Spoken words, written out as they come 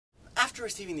after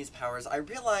receiving these powers, I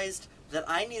realized that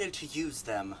I needed to use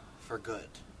them for good.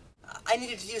 I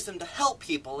needed to use them to help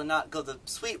people and not go the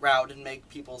sweet route and make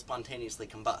people spontaneously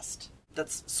combust.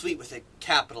 That's sweet with a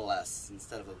capital S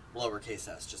instead of a lowercase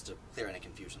s, just to clear any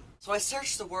confusion. So I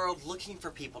searched the world looking for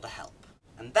people to help.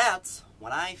 And that's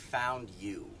when I found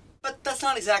you. But that's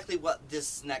not exactly what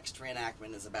this next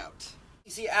reenactment is about.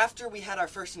 You see, after we had our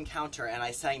first encounter and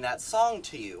I sang that song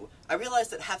to you, I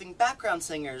realized that having background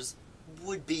singers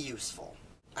would be useful.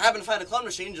 I happened to find a clone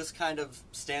machine just kind of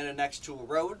standing next to a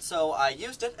road, so I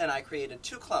used it and I created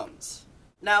 2 clones.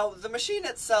 Now, the machine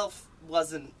itself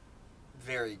wasn't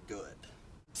very good.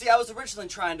 See, I was originally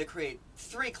trying to create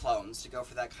 3 clones to go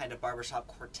for that kind of barbershop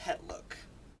quartet look.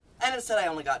 And instead I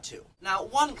only got 2. Now,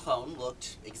 1 clone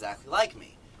looked exactly like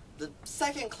me. The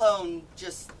second clone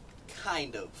just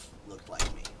kind of looked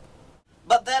like me.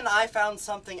 But then I found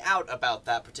something out about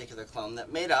that particular clone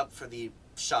that made up for the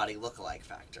shoddy look-alike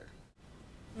factor.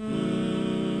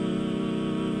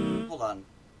 Hold on.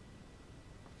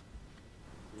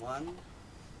 1,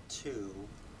 2,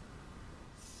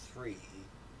 3.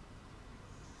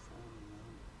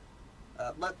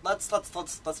 4. Let's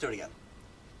do it again.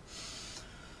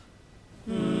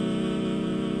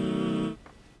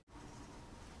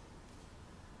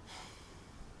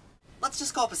 Let's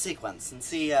just go up a sequence and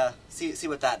see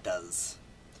what that does.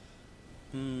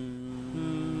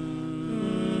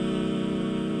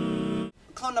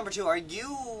 Clone number 2, are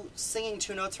you singing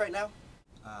 2 notes right now?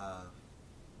 I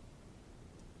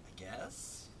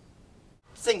guess?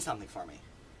 Sing something for me.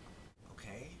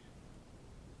 Okay.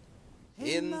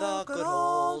 In the good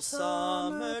old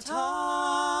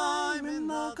summertime, in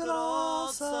the good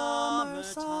old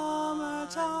summertime,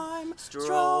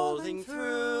 strolling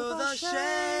through the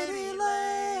shady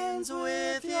lanes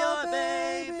with your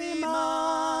baby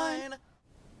mine.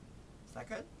 Is that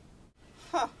good?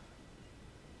 Huh.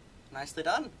 Nicely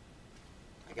done.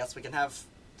 I guess we can have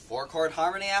 4-chord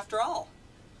harmony after all.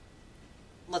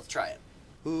 Let's try it.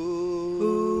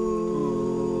 Ooh,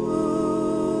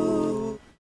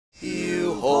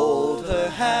 you hold her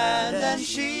hand and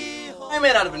she... I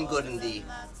may not have been good in the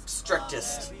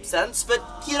strictest sense, but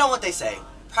you know what they say.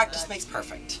 Practice makes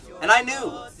perfect. And I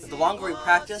knew that the longer we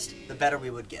practiced, the better we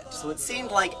would get. So it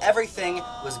seemed like everything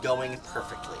was going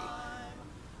perfectly.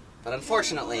 But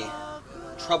unfortunately,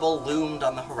 trouble loomed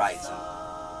on the horizon,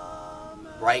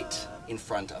 right in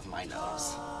front of my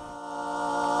nose.